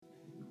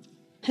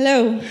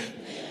Hello.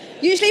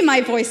 Usually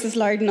my voice is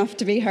loud enough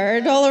to be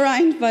heard all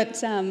around,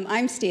 but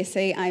I'm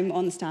Stacey. I'm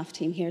on the staff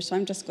team here, so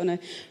I'm just going to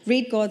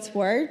read God's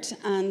word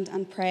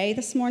and pray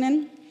this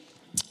morning.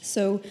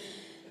 So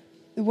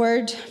the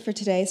word for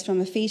today is from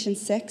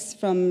Ephesians 6,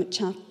 from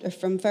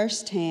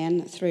verse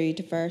 10 through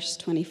to verse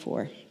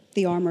 24,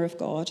 the armour of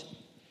God.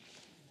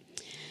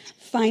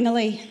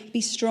 Finally,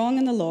 be strong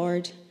in the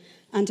Lord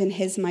and in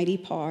his mighty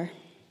power.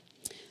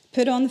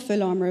 Put on the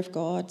full armour of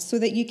God so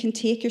that you can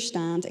take your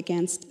stand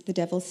against the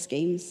devil's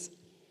schemes.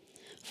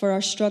 For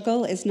our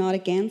struggle is not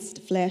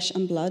against flesh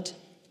and blood,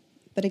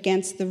 but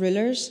against the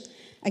rulers,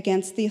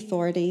 against the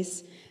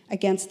authorities,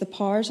 against the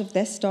powers of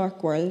this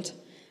dark world,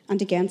 and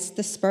against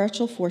the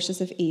spiritual forces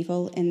of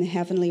evil in the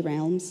heavenly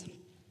realms.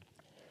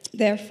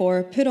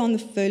 Therefore, put on the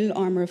full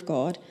armour of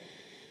God,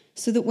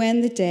 so that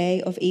when the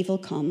day of evil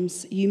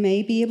comes, you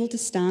may be able to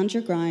stand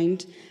your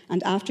ground,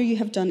 and after you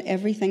have done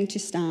everything to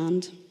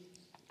stand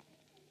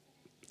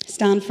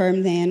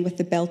firm then with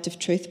the belt of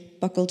truth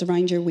buckled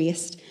around your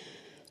waist,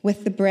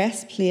 with the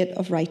breastplate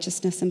of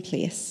righteousness in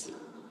place,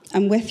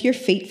 and with your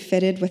feet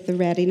fitted with the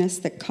readiness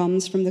that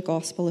comes from the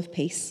gospel of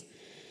peace.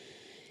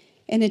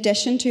 In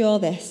addition to all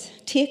this,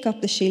 take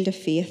up the shield of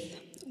faith,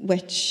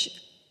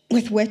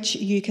 with which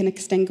you can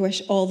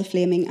extinguish all the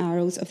flaming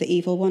arrows of the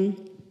evil one.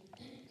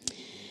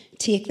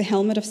 Take the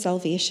helmet of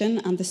salvation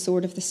and the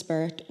sword of the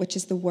Spirit, which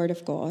is the word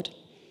of God.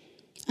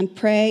 And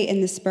pray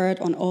in the Spirit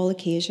on all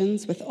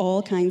occasions with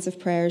all kinds of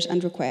prayers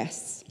and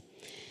requests.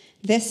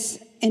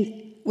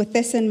 With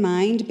this in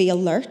mind, be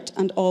alert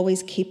and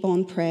always keep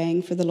on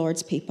praying for the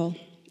Lord's people.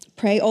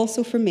 Pray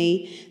also for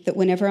me that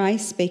whenever I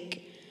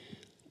speak,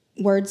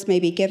 words may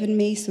be given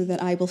me so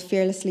that I will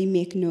fearlessly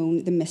make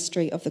known the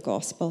mystery of the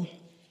gospel,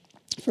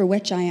 for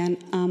which I am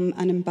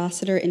an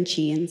ambassador in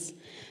chains.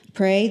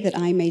 Pray that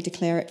I may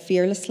declare it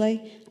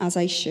fearlessly as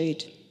I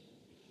should.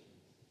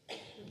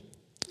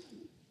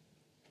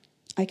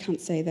 I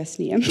can't say this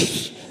name.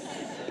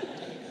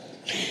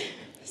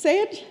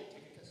 Say it.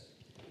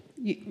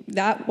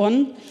 That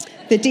one.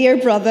 The dear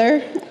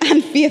brother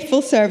and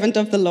faithful servant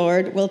of the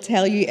Lord will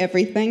tell you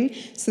everything,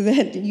 so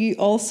that you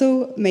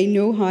also may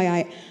know how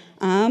I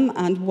am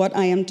and what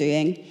I am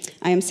doing.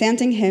 I am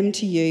sending him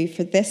to you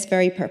for this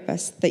very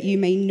purpose, that you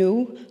may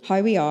know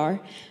how we are,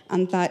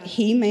 and that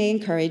he may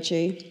encourage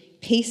you.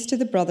 Peace to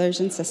the brothers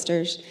and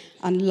sisters,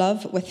 and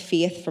love with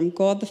faith from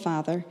God the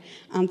Father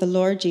and the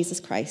Lord Jesus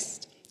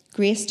Christ.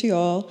 Grace to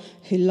all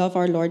who love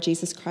our Lord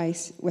Jesus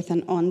Christ with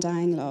an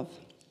undying love.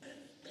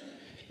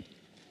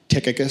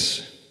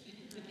 Tychicus.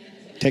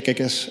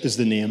 Tychicus is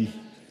the name.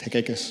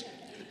 Tychicus.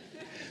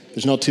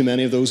 There's not too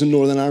many of those in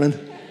Northern Ireland.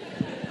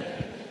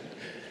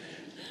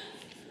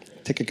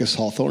 Tychicus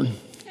Hawthorne.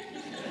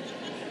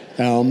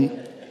 I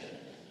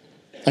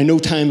know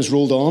time has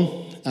rolled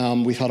on.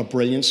 We've had a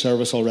brilliant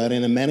service already,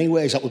 and in many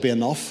ways that would be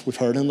enough. We've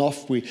heard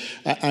enough.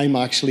 I'm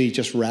actually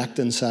just wrecked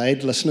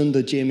inside listening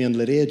to Jamie and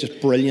Lydia.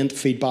 Just brilliant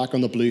feedback on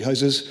the Blue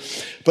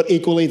Houses. But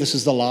equally, this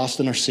is the last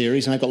in our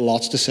series, and I've got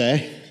lots to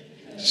say.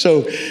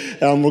 So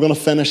we're going to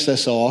finish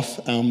this off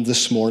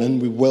this morning.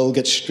 We will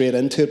get straight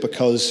into it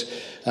because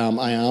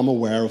I am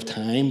aware of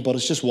time, but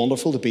it's just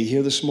wonderful to be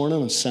here this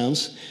morning and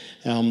sense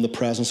the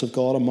presence of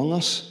God among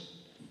us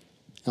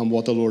and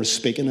what the Lord is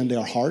speaking into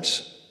our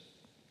hearts.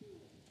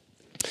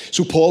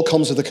 So Paul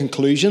comes to the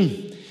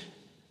conclusion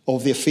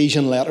of the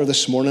Ephesian letter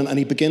this morning, and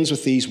he begins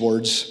with these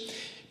words: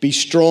 be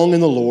strong in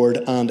the Lord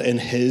and in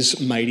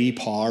his mighty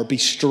power. Be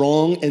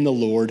strong in the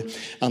Lord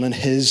and in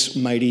his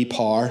mighty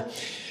power.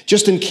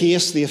 Just in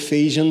case the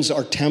Ephesians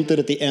are tempted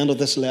at the end of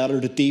this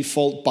letter to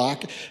default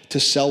back to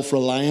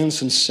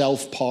self-reliance and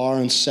self-power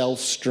and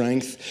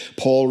self-strength,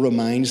 Paul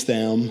reminds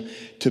them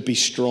to be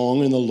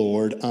strong in the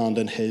Lord and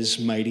in his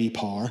mighty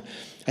power.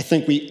 I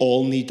think we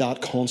all need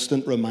that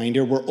constant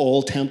reminder. We're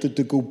all tempted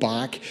to go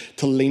back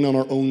to lean on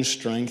our own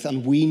strength,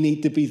 and we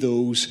need to be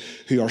those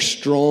who are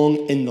strong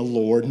in the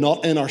Lord,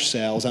 not in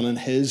ourselves, and in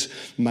his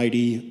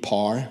mighty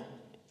power.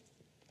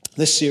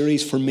 This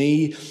series for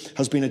me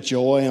has been a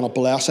joy and a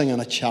blessing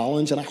and a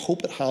challenge, and I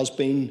hope it has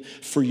been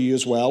for you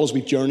as well as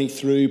we journey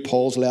through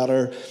Paul's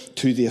letter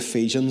to the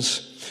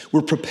Ephesians.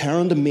 We're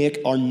preparing to make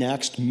our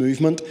next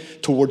movement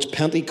towards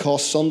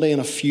Pentecost Sunday in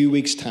a few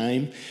weeks'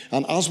 time.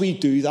 And as we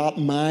do that,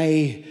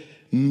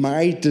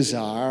 my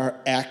desire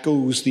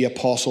echoes the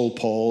Apostle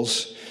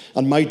Paul's.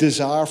 And my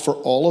desire for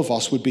all of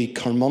us would be,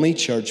 Carmoney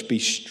Church, be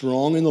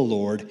strong in the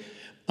Lord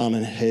and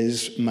in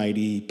his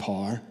mighty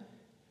power.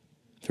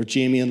 For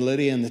Jamie and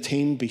Lydia and the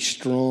team, be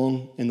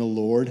strong in the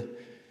Lord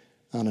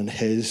and in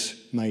his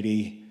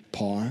mighty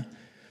power.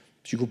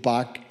 As you go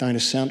back down to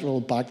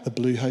Central, back to the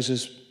Blue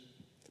Houses,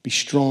 be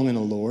strong in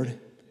the Lord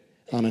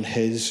and in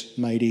his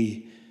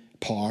mighty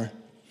power.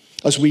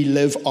 As we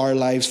live our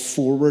lives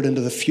forward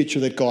into the future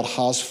that God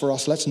has for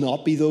us, let's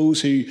not be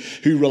those who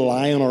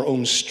rely on our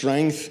own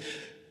strength,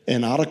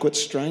 inadequate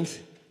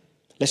strength.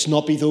 Let's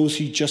not be those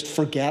who just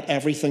forget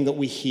everything that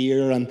we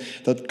hear and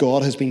that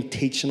God has been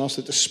teaching us,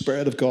 that the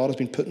Spirit of God has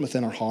been putting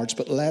within our hearts.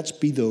 But let's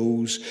be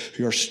those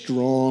who are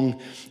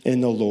strong in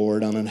the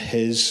Lord and in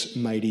his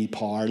mighty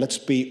power. Let's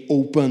be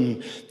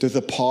open to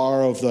the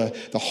power of the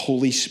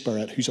Holy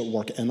Spirit who's at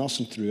work in us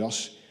and through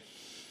us.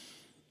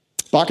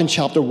 Back in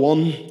chapter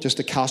 1, just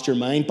to cast your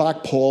mind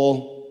back,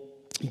 Paul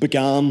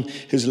began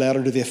his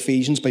letter to the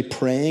Ephesians by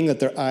praying that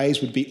their eyes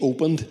would be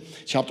opened.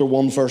 Chapter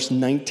 1, verse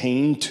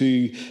 19,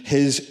 to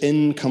his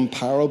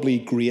incomparably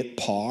great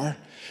power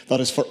that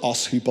is for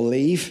us who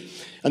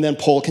believe. And then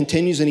Paul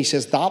continues and he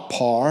says that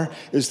power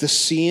is the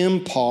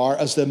same power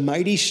as the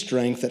mighty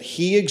strength that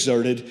he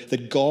exerted,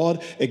 that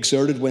God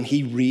exerted when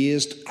he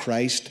raised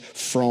Christ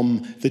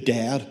from the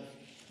dead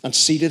and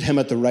seated him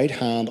at the right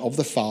hand of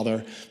the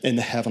Father in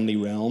the heavenly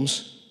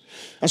realms.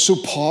 And so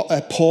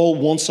Paul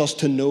wants us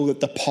to know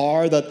that the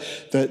power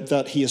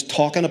that he is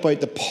talking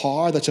about, the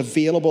power that's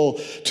available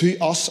to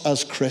us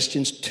as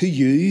Christians, to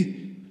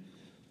you,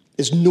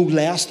 is no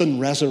less than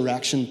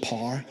resurrection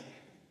power.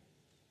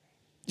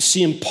 The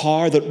same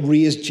power that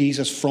raised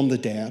Jesus from the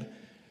dead.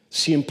 The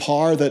same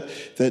power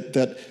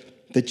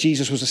that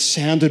Jesus was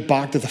ascended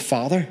back to the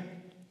Father.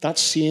 That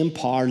same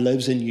power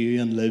lives in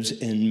you and lives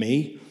in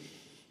me.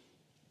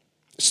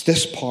 It's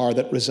this power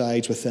that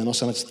resides within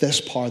us, and it's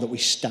this power that we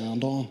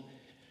stand on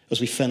as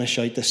we finish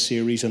out this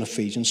series in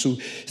Ephesians. So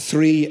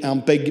 3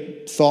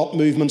 big thought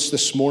movements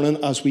this morning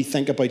as we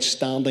think about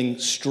standing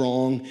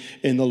strong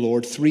in the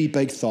Lord. 3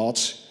 big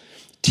thoughts.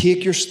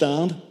 Take your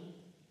stand.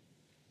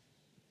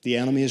 The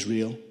enemy is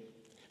real.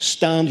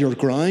 Stand your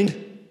ground.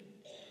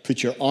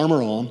 Put your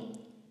armor on.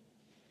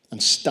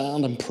 And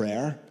stand in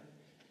prayer.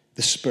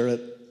 The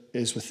Spirit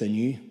is within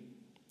you.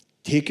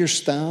 Take your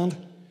stand.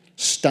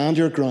 Stand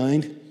your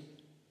ground.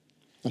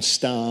 And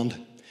stand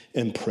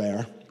in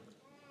prayer.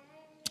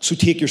 So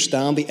take your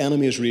stand, the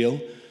enemy is real.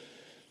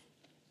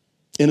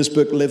 In his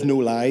book, Live No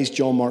Lies,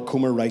 John Mark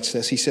Comer writes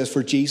this. He says,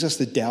 for Jesus,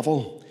 the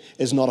devil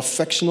is not a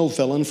fictional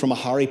villain from a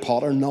Harry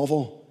Potter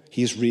novel.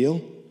 He is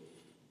real.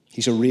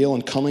 He's a real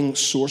and cunning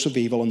source of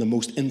evil and the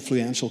most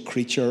influential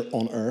creature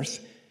on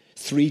earth.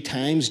 3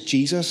 times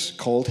Jesus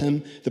called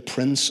him the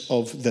prince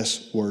of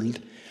this world.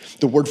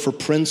 The word for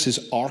prince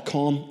is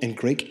archon in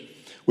Greek,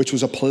 which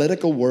was a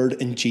political word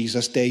in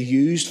Jesus' day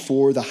used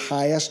for the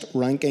highest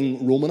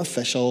ranking Roman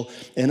official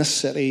in a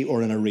city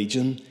or in a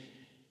region.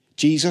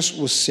 Jesus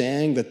was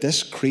saying that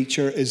this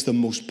creature is the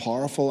most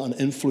powerful and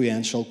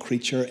influential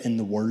creature in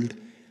the world.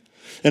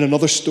 In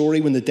another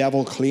story, when the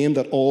devil claimed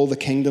that all the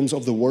kingdoms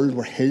of the world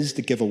were his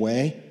to give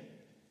away,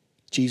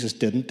 Jesus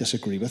didn't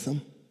disagree with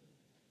him.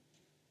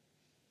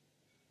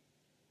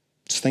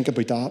 Just think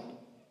about that.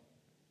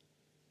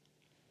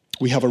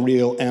 We have a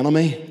real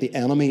enemy. The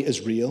enemy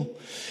is real.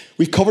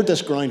 We've covered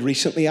this ground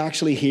recently,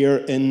 actually, here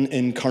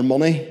in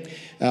Carmoney.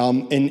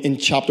 In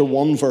chapter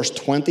 1, verse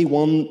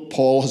 21,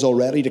 Paul has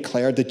already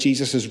declared that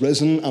Jesus is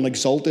risen and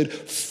exalted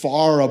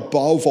far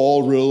above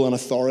all rule and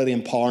authority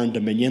and power and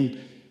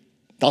dominion.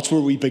 That's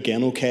where we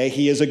begin, okay?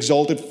 He is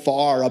exalted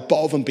far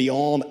above and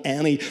beyond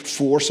any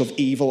force of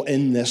evil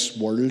in this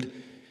world.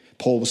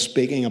 Paul was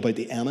speaking about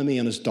the enemy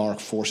and his dark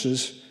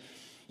forces.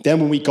 Then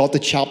when we got to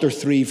chapter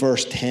 3,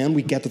 verse 10,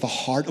 we get to the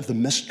heart of the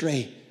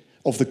mystery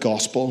of the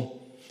gospel.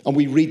 And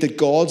we read that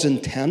God's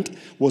intent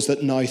was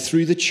that now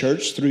through the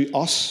church, through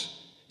us,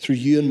 through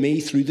you and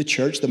me, through the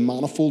church, the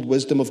manifold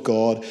wisdom of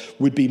God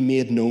would be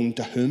made known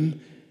to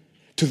whom?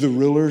 To the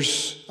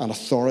rulers and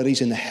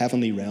authorities in the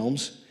heavenly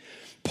realms.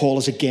 Paul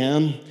is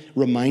again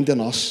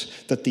reminding us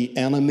that the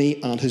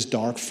enemy and his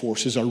dark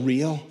forces are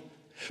real,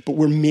 but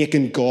we're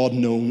making God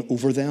known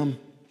over them.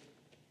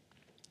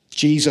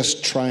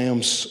 Jesus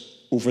triumphs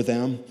over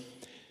them.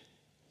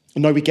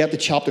 And now we get to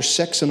chapter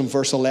 6, and in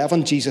verse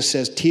 11, Jesus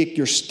says, take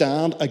your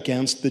stand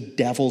against the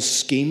devil's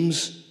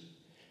schemes.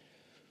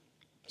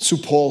 So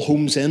Paul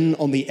homes in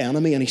on the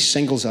enemy and he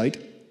singles out.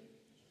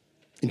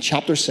 In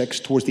chapter 6,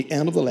 towards the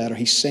end of the letter,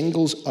 he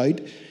singles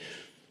out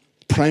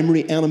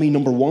primary enemy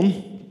number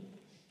 1,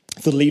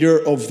 the leader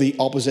of the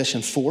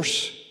opposition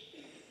force,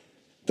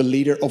 the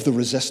leader of the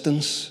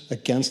resistance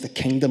against the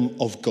kingdom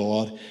of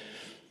God,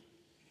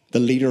 the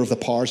leader of the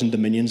powers and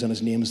dominions, and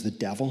his name is the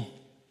devil.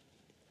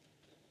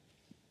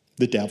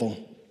 The devil.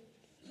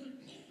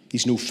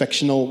 He's no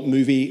fictional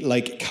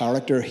movie-like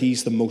character.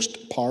 He's the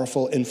most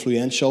powerful,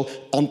 influential,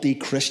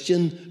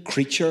 anti-Christian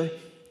creature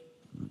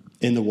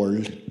in the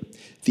world.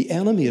 The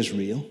enemy is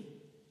real.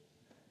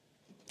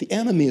 The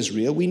enemy is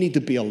real. We need to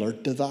be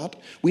alert to that.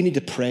 We need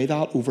to pray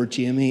that over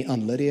Jamie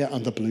and Lydia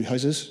and the Blue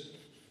Houses.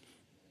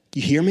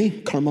 You hear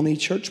me, Carmoney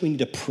Church? We need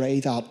to pray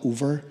that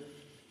over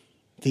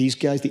these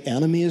guys. The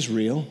enemy is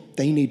real.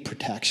 They need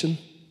protection.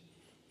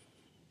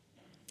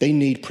 They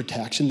need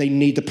protection. They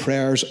need the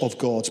prayers of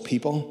God's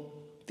people.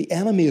 The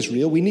enemy is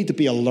real. We need to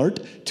be alert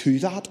to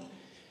that.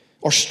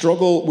 Our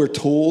struggle, we're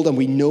told, and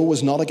we know,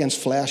 is not against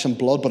flesh and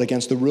blood, but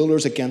against the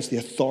rulers, against the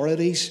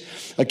authorities,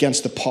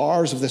 against the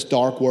powers of this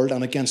dark world,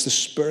 and against the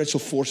spiritual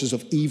forces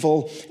of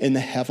evil in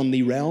the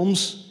heavenly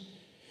realms.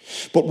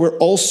 But we're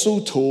also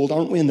told,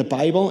 aren't we, in the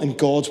Bible, in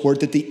God's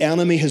word, that the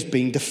enemy has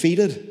been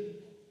defeated.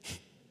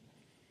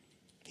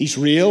 He's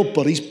real,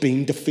 but he's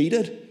been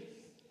defeated.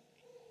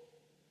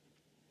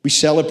 We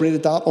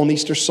celebrated that on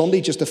Easter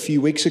Sunday just a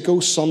few weeks ago,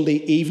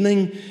 Sunday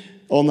evening.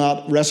 On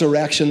that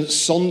Resurrection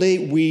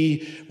Sunday,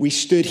 we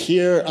stood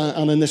here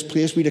and in this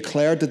place we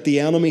declared that the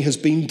enemy has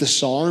been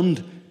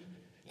disarmed,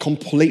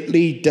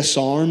 completely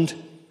disarmed.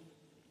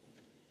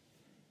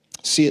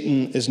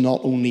 Satan is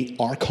not only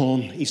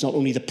Archon, he's not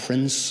only the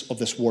prince of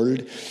this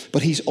world,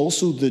 but he's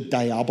also the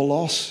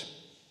Diabolos.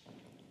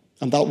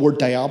 And that word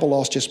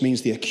Diabolos just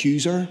means the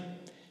accuser.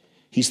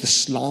 He's the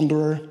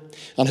slanderer.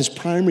 And his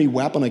primary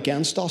weapon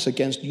against us,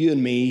 against you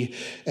and me,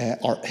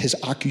 are his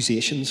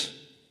accusations.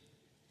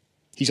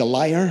 He's a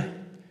liar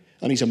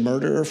and he's a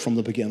murderer from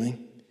the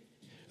beginning.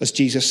 As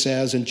Jesus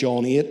says in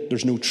John 8,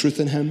 there's no truth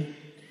in him.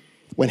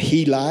 When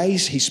he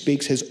lies, he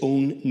speaks his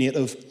own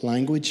native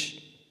language.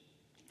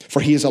 For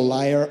he is a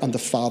liar and the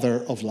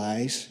father of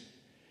lies.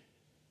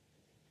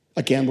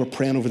 Again, we're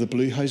praying over the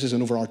Blue Houses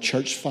and over our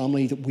church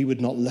family that we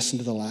would not listen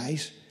to the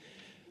lies.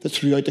 That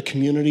throughout the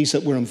communities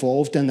that we're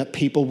involved in, that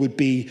people would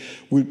be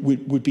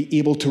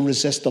able to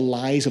resist the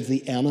lies of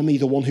the enemy,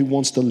 the one who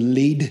wants to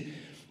lead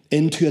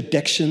into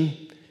addiction,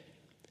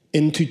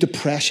 into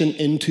depression,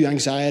 into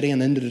anxiety,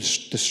 and into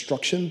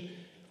destruction.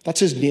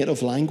 That's his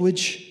native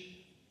language.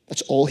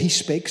 That's all he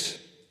speaks.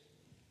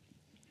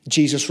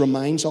 Jesus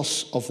reminds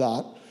us of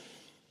that.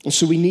 And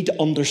so we need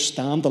to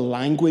understand the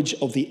language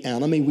of the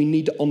enemy. We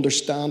need to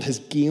understand his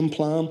game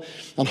plan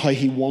and how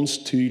he wants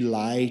to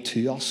lie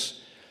to us,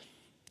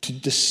 to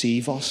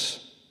deceive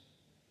us,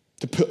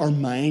 to put our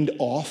mind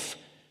off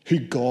who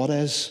God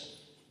is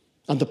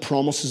and the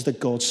promises that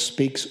God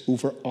speaks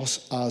over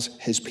us as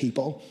his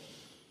people.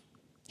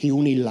 He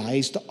only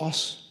lies to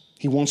us.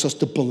 He wants us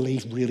to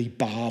believe really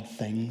bad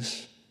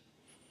things.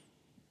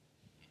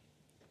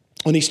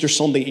 On Easter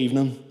Sunday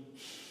evening,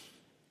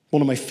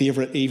 one of my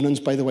favourite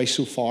evenings, by the way,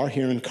 so far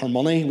here in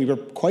Carmoney. We were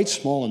quite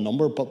small in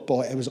number, but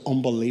boy, it was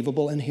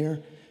unbelievable in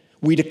here.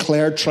 We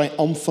declared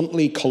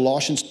triumphantly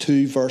Colossians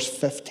 2, verse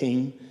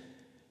 15,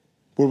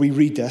 where we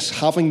read this: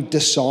 having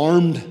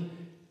disarmed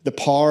the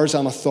powers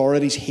and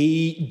authorities,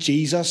 he,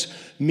 Jesus,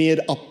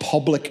 made a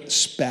public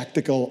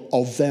spectacle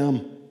of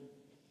them,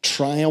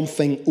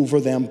 triumphing over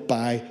them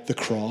by the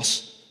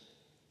cross.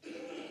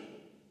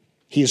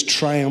 He has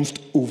triumphed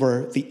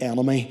over the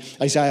enemy.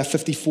 Isaiah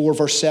 54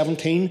 verse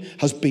 17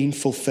 has been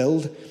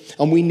fulfilled.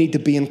 And we need to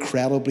be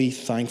incredibly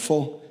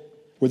thankful.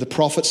 Where the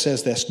prophet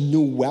says this: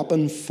 no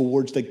weapon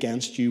forged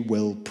against you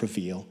will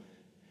prevail.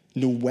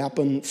 No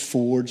weapon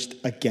forged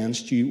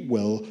against you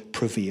will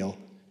prevail.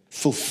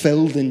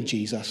 Fulfilled in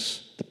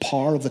Jesus, the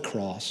power of the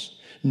cross.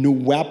 No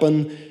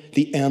weapon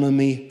the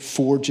enemy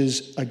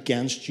forges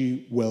against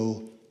you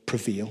will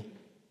prevail.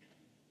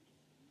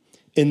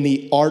 In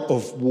The Art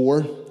of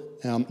War,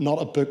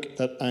 not a book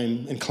that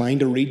I'm inclined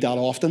to read that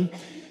often,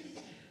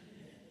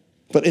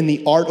 but In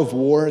The Art of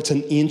War, it's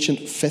an ancient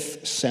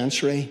 5th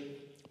century,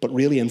 but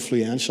really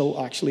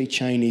influential, actually,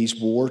 Chinese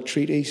war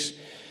treatise.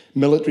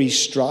 Military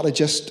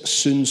strategist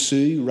Sun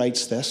Tzu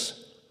writes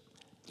this.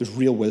 There's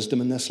real wisdom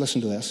in this.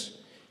 Listen to this.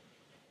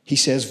 He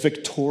says,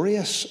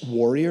 victorious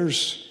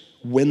warriors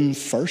win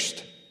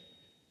first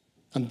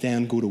and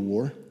then go to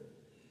war,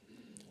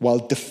 while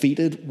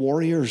defeated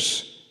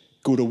warriors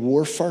go to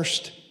war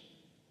first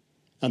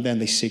and then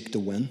they seek to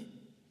win.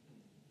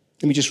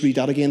 Let me just read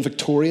that again.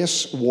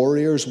 Victorious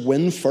warriors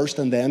win first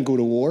and then go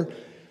to war,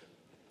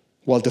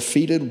 while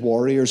defeated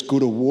warriors go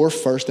to war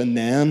first and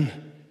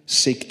then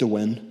seek to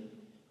win.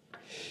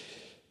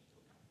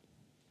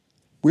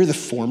 We're the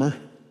former.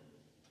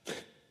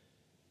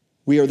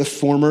 We are the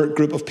former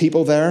group of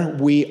people there.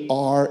 We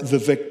are the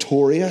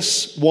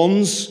victorious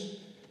ones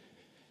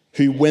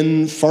who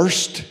win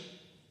first.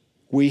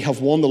 We have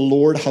won. The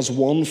Lord has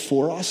won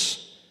for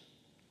us.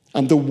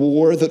 And the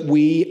war that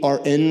we are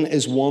in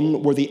is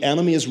one where the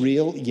enemy is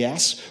real,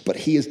 yes, but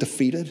he is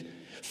defeated.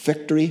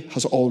 Victory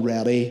has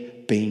already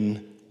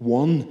been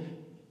won.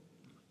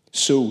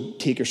 So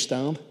take your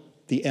stand.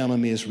 The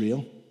enemy is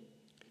real.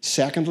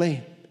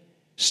 Secondly,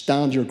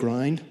 stand your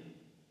ground.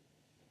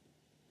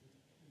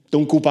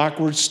 Don't go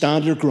backwards.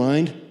 Stand your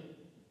ground.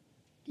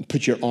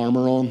 Put your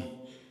armor on.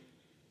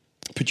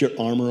 Put your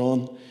armor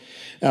on.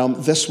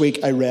 This week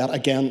I read,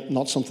 again,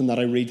 not something that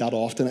I read that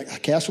often. I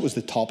guess it was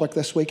the topic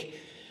this week.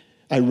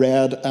 I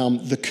read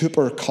the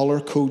Cooper Color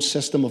Code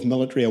System of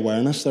Military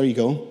Awareness. There you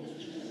go.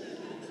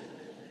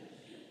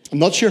 I'm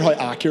not sure how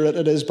accurate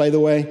it is, by the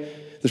way.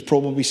 There's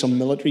probably some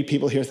military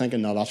people here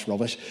thinking, no, that's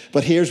rubbish.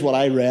 But here's what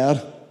I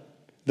read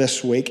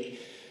this week.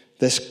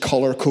 This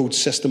Color Code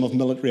System of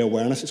Military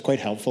Awareness. It's quite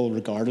helpful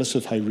regardless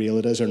of how real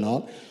it is or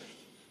not.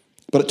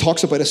 But it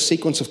talks about a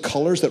sequence of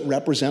colors that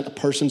represent a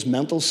person's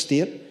mental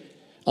state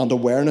and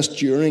awareness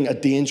during a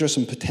dangerous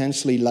and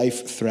potentially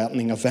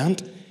life-threatening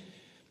event.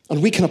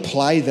 And we can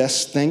apply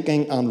this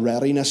thinking and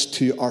readiness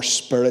to our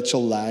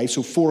spiritual lives.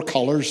 So 4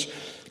 colors.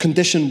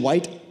 Condition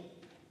white.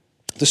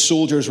 The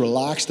soldier is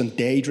relaxed and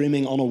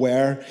daydreaming,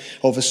 unaware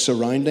of his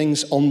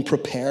surroundings,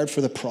 unprepared for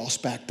the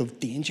prospect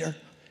of danger.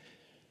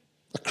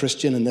 A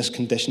Christian in this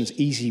condition is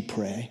easy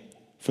prey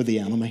for the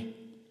enemy.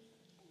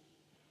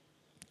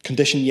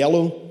 Condition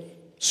yellow,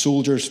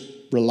 soldiers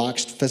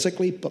relaxed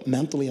physically but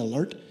mentally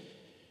alert,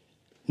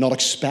 not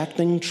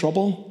expecting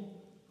trouble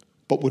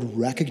but would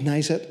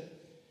recognize it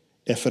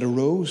if it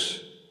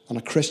arose. And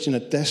a Christian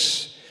at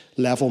this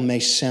level may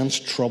sense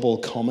trouble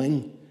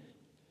coming,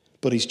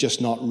 but he's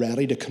just not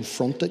ready to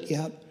confront it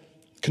yet.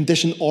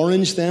 Condition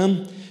orange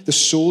then, the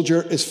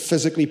soldier is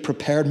physically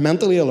prepared,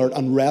 mentally alert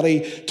and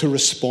ready to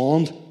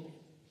respond.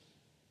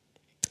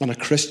 And a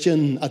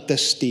Christian at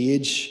this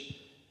stage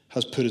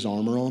has put his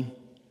armour on.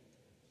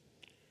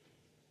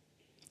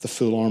 The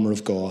full armour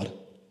of God.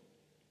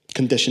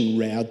 Condition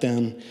red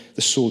then,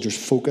 the soldier's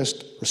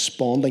focused,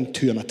 responding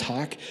to an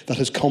attack that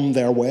has come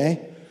their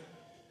way.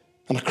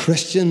 And a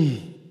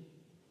Christian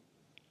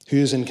who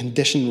is in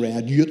condition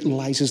red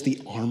utilises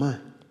the armour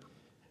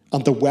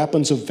and the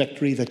weapons of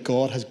victory that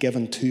God has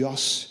given to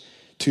us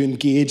to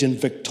engage in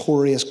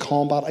victorious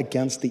combat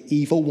against the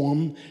evil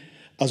one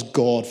as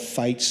God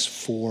fights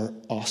for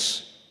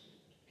us.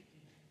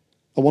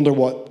 I wonder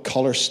what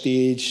colour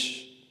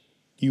stage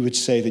you would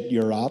say that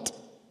you're at.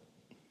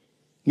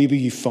 Maybe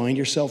you find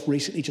yourself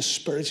recently just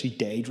spiritually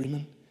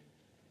daydreaming,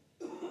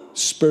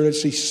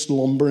 spiritually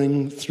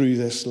slumbering through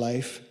this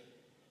life.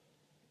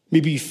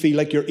 Maybe you feel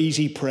like you're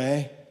easy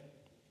prey.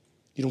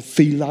 You don't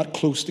feel that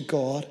close to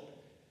God.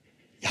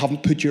 You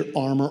haven't put your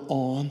armour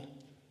on.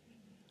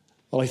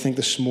 Well, I think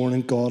this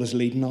morning God is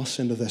leading us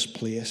into this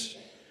place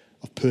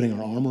of putting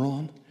our armour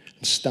on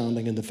and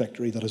standing in the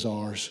victory that is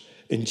ours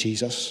in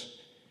Jesus,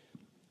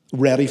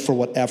 ready for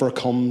whatever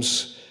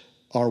comes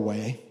our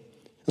way.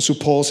 And so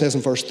Paul says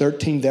in verse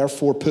 13,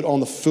 therefore put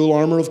on the full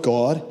armour of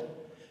God,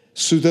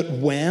 so that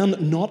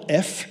when, not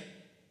if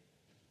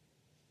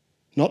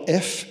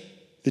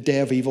the day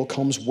of evil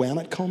comes, when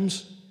it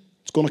comes,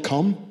 it's going to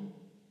come,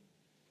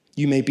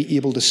 you may be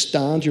able to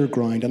stand your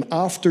ground, and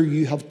after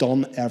you have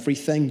done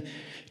everything,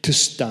 to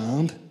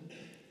stand.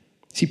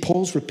 See,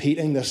 Paul's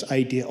repeating this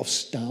idea of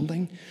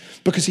standing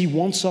because he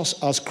wants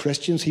us as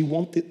Christians, he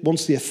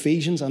wants the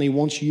Ephesians and he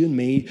wants you and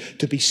me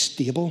to be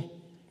stable,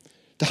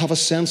 to have a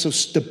sense of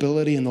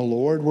stability in the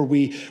Lord where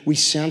we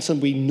sense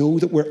and we know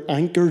that we're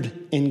anchored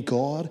in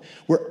God,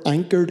 we're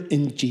anchored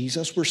in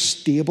Jesus, we're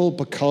stable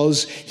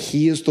because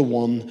he is the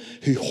one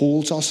who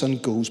holds us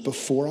and goes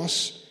before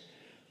us.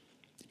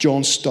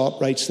 John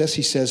Stott writes this,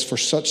 he says, for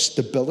such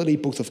stability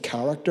both of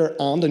character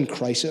and in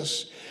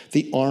crisis,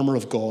 the armour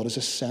of God is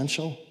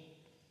essential.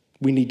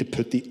 We need to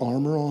put the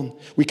armour on.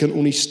 We can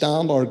only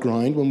stand our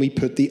ground when we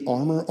put the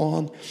armour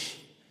on.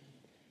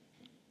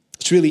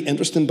 It's really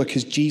interesting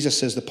because Jesus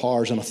says the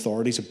powers and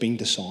authorities have been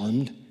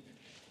disarmed.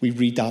 We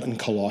read that in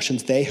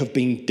Colossians. They have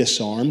been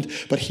disarmed.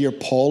 But here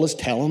Paul is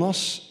telling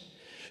us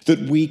that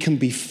we can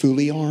be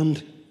fully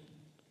armed.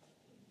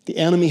 The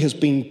enemy has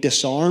been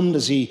disarmed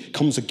as he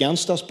comes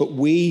against us, but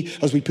we,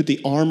 as we put the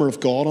armour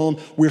of God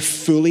on, we're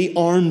fully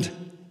armed.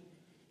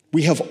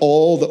 We have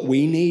all that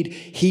we need.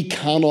 He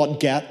cannot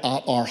get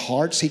at our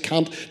hearts. He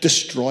can't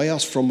destroy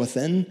us from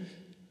within.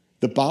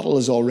 The battle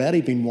has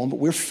already been won, but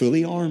we're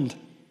fully armed.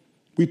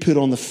 We put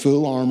on the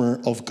full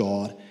armour of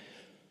God.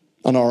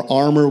 And our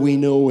armour, we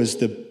know, is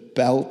the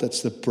belt,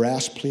 that's the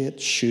breastplate,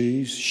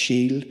 shoes,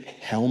 shield,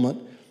 helmet,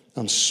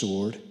 and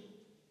sword.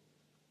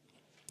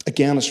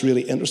 Again, it's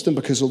really interesting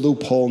because although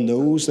Paul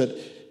knows that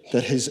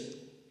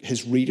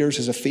his readers,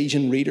 his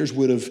Ephesian readers,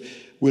 would have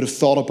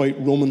thought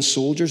about Roman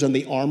soldiers and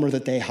the armour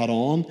that they had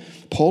on,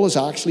 Paul is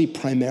actually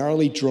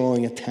primarily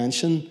drawing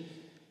attention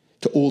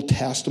to Old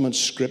Testament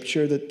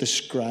scripture that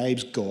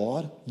describes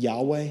God,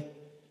 Yahweh.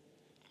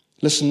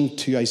 Listen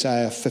to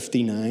Isaiah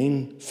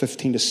 59,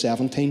 15 to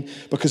 17,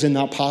 because in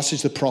that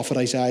passage the prophet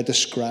Isaiah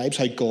describes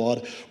how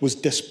God was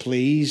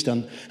displeased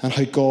and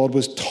how God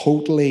was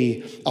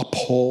totally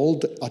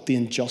appalled at the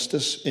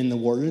injustice in the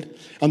world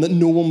and that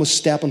no one was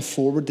stepping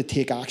forward to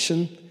take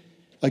action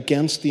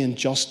against the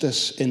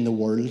injustice in the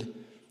world.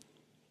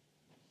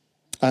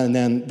 And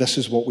then this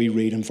is what we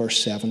read in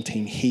verse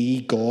 17.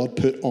 He, God,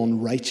 put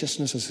on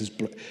righteousness as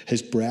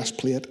his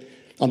breastplate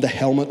and the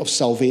helmet of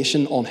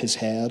salvation on his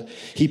head.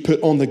 He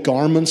put on the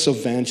garments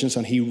of vengeance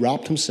and he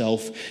wrapped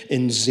himself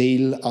in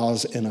zeal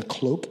as in a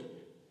cloak.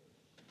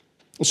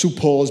 And so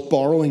Paul is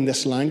borrowing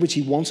this language.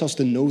 He wants us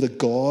to know that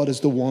God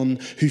is the one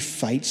who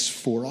fights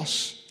for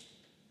us.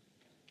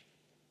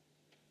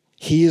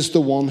 He is the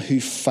one who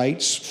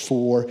fights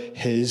for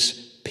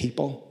his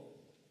people.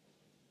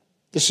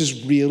 This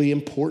is really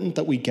important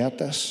that we get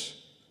this.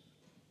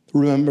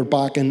 Remember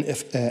back in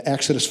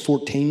Exodus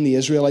 14, the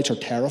Israelites are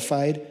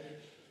terrified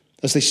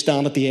as they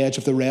stand at the edge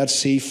of the Red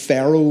Sea.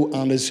 Pharaoh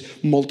and his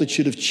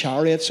multitude of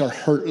chariots are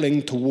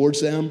hurtling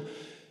towards them.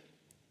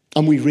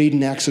 And we read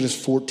in Exodus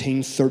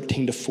 14,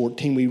 13 to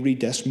 14, we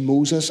read this.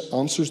 Moses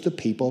answers the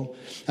people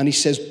and he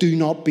says, do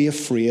not be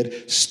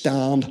afraid,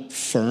 stand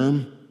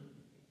firm.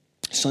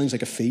 Sounds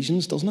like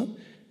Ephesians, doesn't it?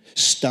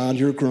 Stand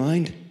your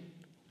ground.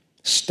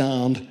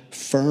 Stand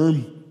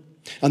firm.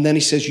 And then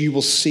he says, you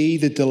will see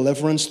the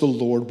deliverance the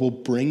Lord will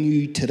bring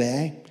you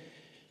today.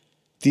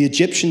 The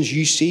Egyptians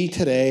you see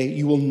today,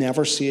 you will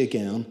never see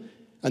again.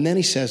 And then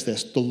he says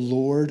this, the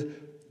Lord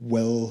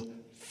will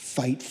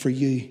fight for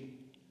you.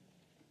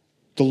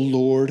 The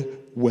Lord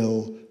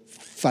will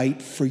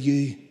fight for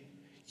you.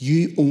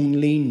 You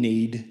only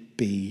need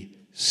be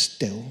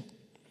still.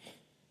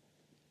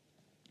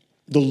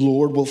 The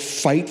Lord will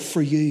fight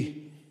for you.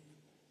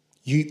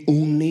 You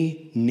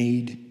only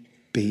need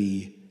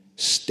be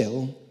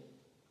still.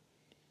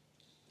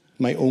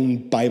 My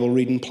own Bible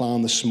reading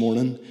plan this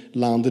morning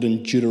landed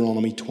in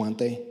Deuteronomy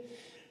 20,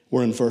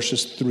 where in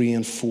verses 3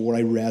 and 4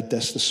 I read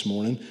this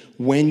morning.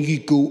 When you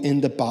go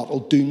into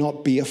battle, do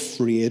not be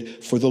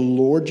afraid, for the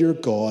Lord your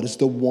God is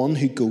the one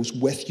who goes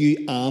with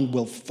you and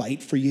will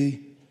fight for you.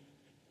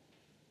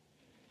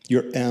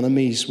 Your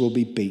enemies will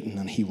be beaten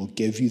and he will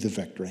give you the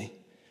victory.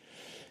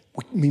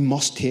 We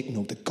must take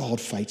note that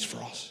God fights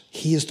for us.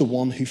 He is the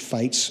one who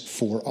fights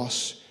for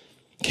us.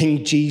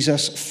 King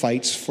Jesus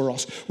fights for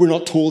us. We're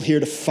not told here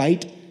to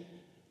fight.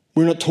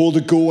 We're not told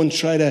to go and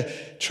try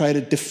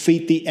to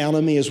defeat the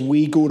enemy as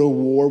we go to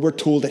war. We're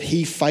told that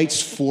he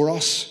fights for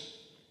us.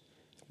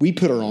 We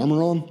put our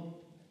armor on.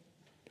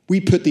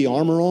 We put the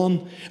armor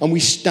on and we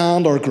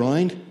stand our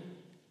ground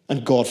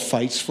and God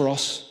fights for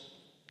us.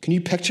 Can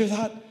you picture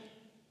that?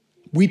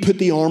 We put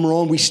the armor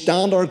on, we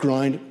stand our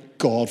ground,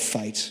 God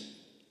fights.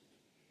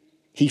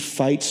 He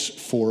fights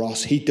for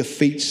us. He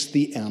defeats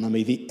the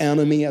enemy. The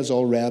enemy has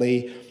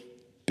already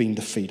been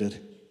defeated.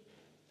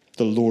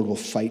 The Lord will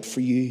fight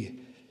for you.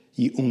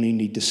 You only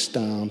need to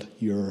stand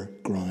your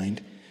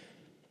ground.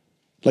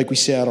 Like we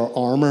said, our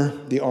armor,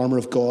 the armor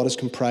of God, is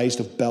comprised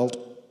of belt,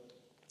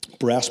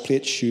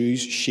 breastplate,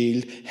 shoes,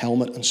 shield,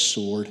 helmet, and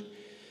sword,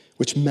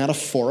 which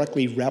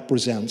metaphorically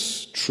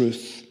represents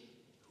truth,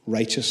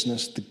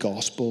 righteousness, the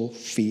gospel,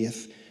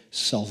 faith,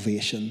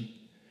 salvation,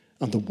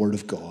 and the word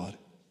of God.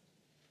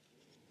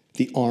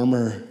 The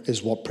armor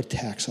is what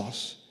protects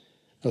us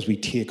as we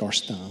take our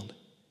stand.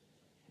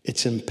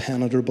 It's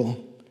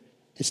impenetrable,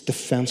 it's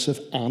defensive,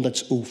 and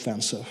it's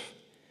offensive,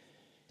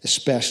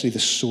 especially the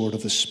sword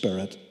of the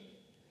Spirit,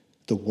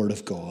 the Word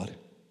of God.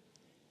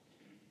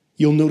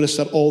 You'll notice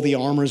that all the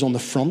armor is on the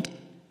front.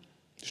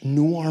 There's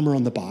no armor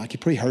on the back.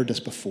 You've probably heard this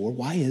before.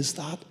 Why is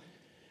that?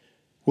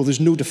 Well, there's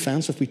no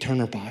defense if we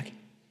turn our back.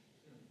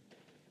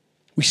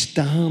 We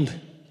stand.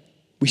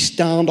 We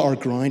stand our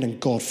ground and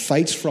God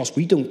fights for us.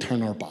 We don't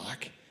turn our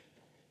back.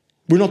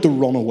 We're not to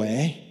run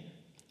away,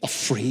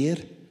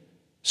 afraid,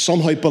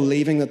 somehow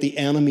believing that the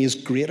enemy is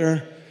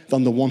greater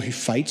than the one who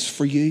fights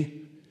for you.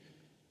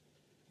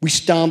 We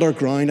stand our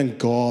ground and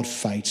God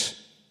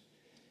fights.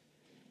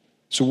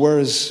 So where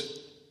is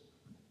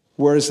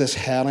this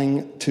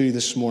heading to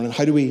this morning?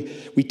 How do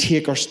we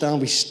take our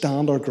stand? We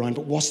stand our ground.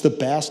 But what's the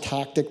best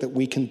tactic that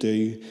we can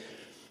do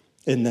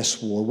in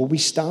this war? Well, we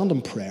stand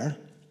in prayer.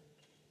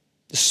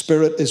 The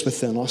Spirit is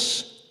within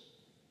us.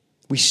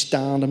 We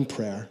stand in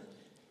prayer.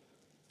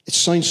 It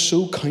sounds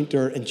so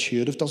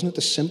counterintuitive, doesn't it,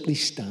 to simply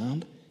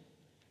stand,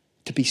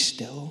 to be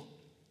still.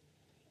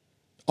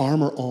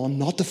 Armor on,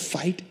 not to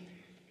fight,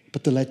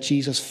 but to let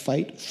Jesus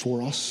fight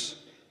for us.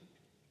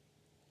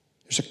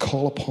 There's a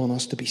call upon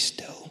us to be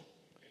still,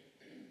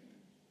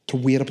 to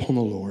wait upon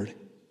the Lord,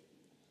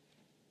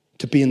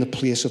 to be in the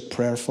place of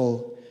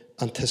prayerful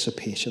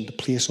anticipation, to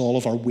place all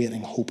of our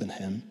waiting hope in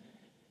Him,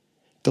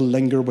 to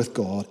linger with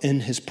God in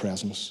His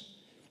presence,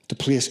 to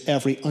place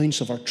every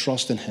ounce of our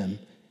trust in Him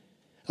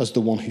as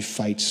the one who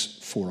fights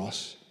for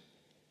us.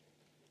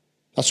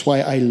 That's why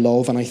I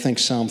love, and I think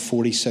Psalm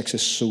 46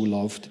 is so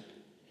loved.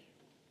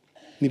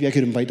 Maybe I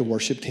could invite the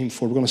worship team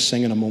forward. We're going to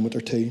sing in a moment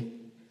or two.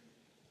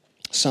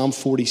 Psalm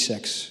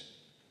 46.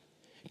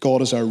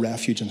 God is our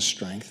refuge and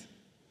strength.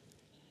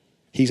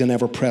 He's an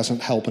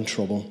ever-present help in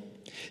trouble.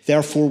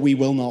 Therefore we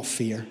will not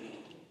fear.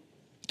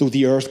 Though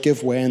the earth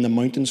give way and the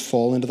mountains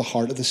fall into the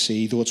heart of the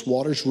sea, though its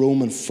waters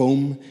roam and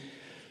foam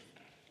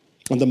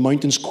and the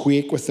mountains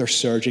quake with their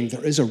surging,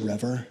 there is a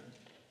river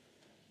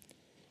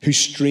whose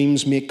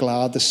streams make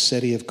glad the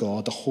city of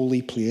God, the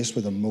holy place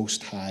where the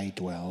Most High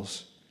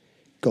dwells.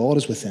 God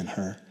is within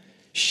her.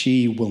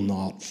 She will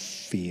not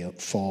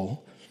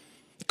fall.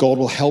 God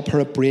will help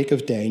her at break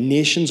of day.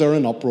 Nations are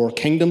in uproar,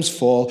 kingdoms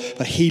fall,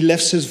 but He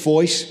lifts His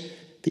voice,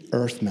 the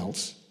earth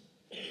melts.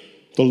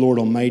 The Lord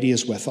Almighty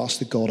is with us.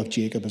 The God of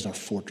Jacob is our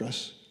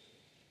fortress.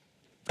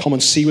 Come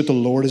and see what the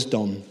Lord has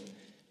done.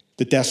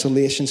 The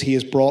desolations He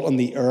has brought on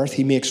the earth.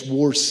 He makes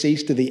war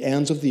cease to the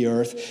ends of the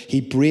earth. He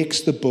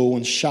breaks the bow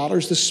and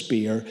shatters the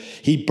spear.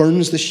 He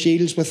burns the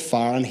shields with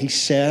fire. And He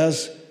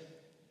says,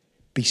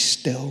 be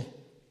still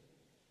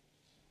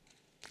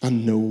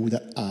and know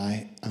that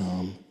I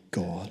am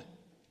God.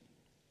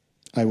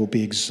 I will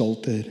be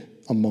exalted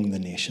among the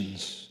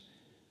nations.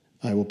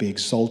 I will be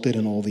exalted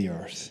in all the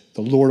earth.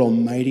 The Lord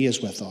Almighty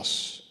is with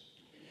us.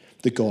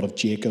 The God of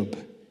Jacob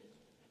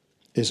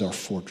is our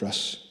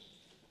fortress.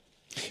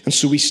 And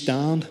so we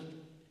stand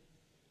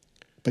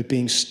by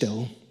being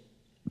still,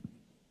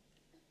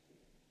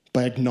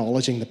 by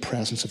acknowledging the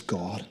presence of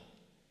God,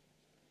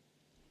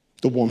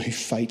 the one who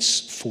fights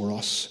for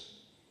us,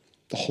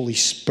 the Holy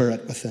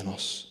Spirit within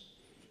us.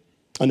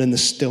 And in the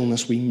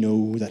stillness we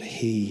know that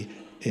He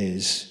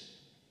is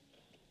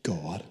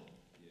God.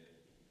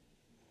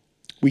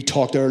 We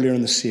talked earlier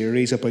in the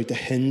series about the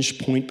hinge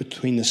point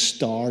between the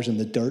stars and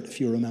the dirt,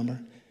 if you remember.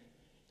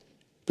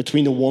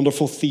 Between the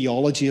wonderful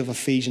theology of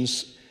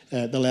Ephesians,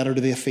 the letter to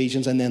the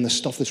Ephesians, and then the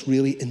stuff that's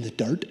really in the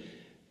dirt,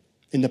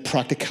 in the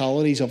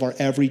practicalities of our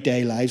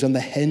everyday lives. And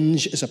the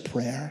hinge is a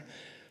prayer.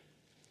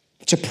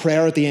 It's a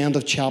prayer at the end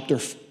of chapter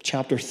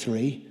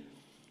 3.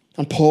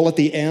 And Paul at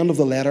the end of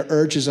the letter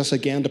urges us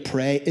again to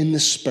pray in the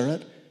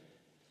Spirit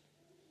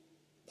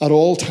at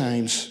all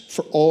times,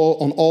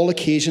 on all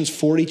occasions,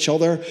 for each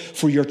other,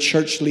 for your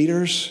church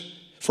leaders,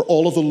 for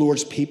all of the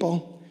Lord's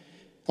people.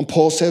 And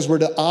Paul says we're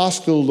to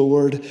ask the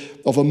Lord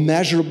of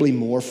immeasurably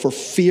more for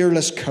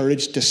fearless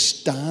courage to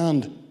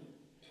stand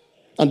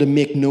and to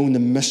make known the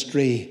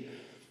mystery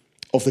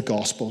of the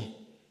gospel.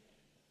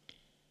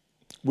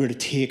 We're to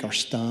take our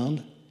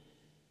stand.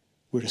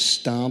 We're to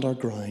stand our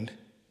ground.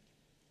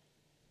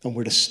 And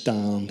we're to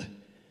stand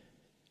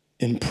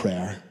in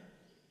prayer.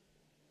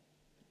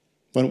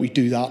 Why don't we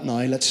do that now?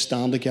 Let's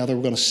stand together.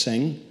 We're going to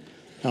sing,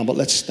 but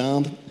let's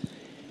stand.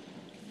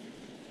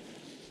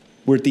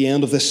 We're at the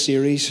end of this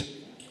series.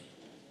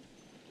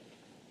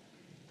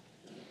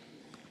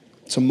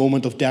 It's a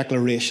moment of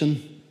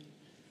declaration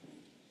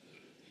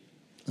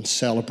and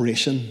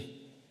celebration.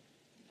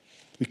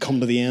 We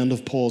come to the end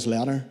of Paul's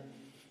letter.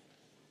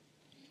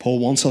 Paul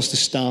wants us to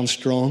stand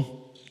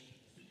strong.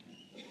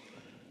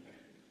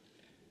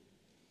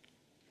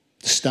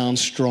 To stand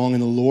strong in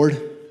the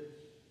Lord.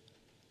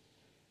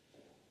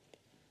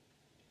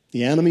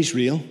 The enemy's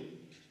real.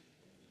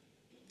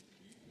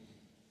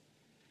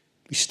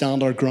 We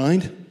stand our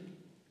ground.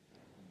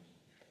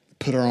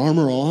 Put our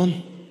armor on.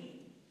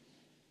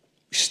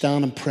 We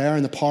stand in prayer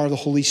in the power of the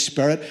Holy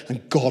Spirit,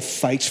 and God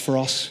fights for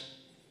us.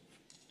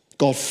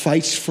 God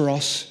fights for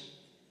us.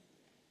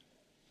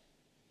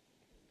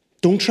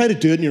 Don't try to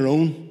do it on your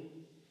own.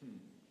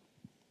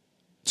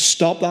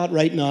 Stop that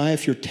right now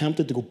if you're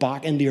tempted to go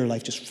back into your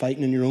life just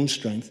fighting in your own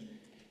strength.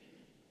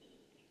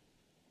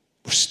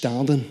 We're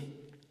standing.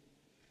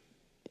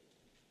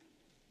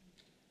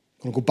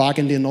 We're going to go back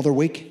into another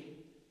week,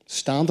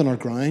 stand on our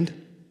ground,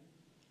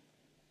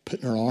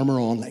 putting our armor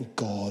on, letting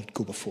God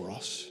go before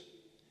us.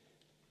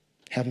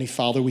 Heavenly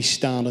Father, we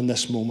stand in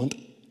this moment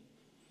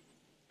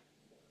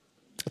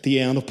at the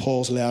end of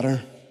Paul's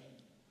letter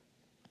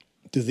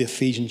to the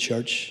Ephesian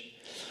church.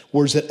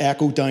 Words that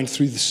echo down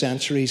through the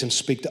centuries and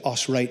speak to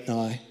us right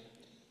now.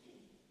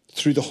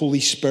 Through the Holy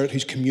Spirit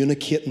who's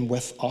communicating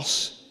with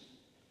us.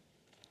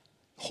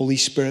 Holy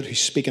Spirit who's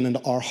speaking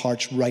into our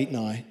hearts right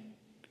now.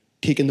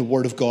 Taking the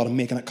word of God and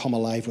making it come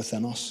alive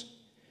within us.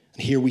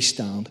 And here we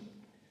stand.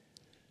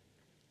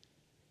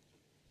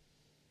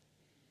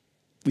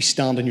 We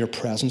stand in your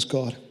presence,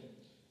 God.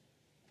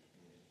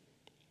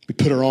 We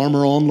put our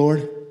armor on,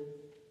 Lord.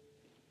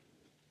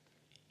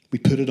 We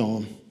put it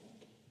on.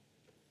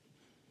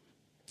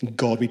 And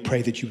God, we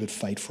pray that you would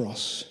fight for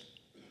us.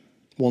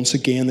 Once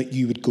again, that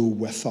you would go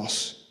with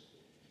us.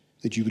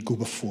 That you would go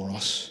before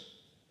us.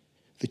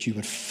 That you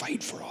would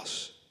fight for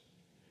us.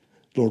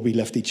 Lord, we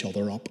lift each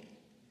other up.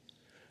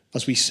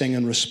 As we sing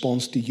in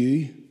response to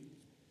you,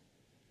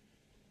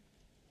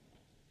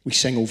 we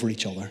sing over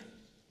each other.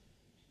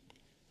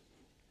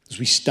 As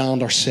we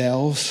stand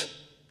ourselves,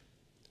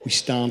 we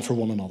stand for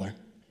one another.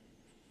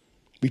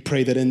 We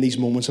pray that in these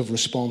moments of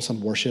response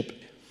and worship,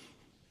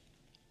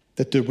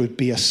 that there would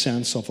be a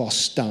sense of us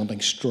standing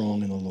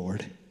strong in the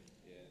Lord.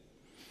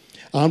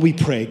 And we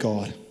pray,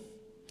 God,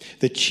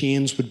 that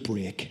chains would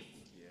break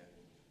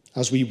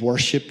as we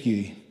worship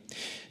you.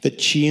 That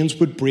chains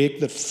would break,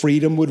 that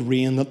freedom would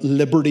reign, that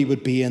liberty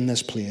would be in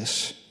this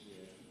place.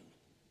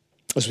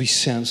 As we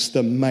sense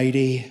the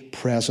mighty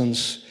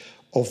presence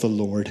of the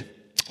Lord.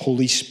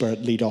 Holy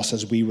Spirit, lead us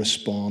as we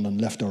respond and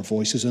lift our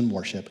voices in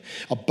worship.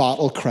 A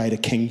battle cry to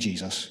King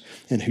Jesus,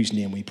 in whose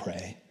name we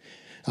pray.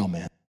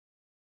 Amen.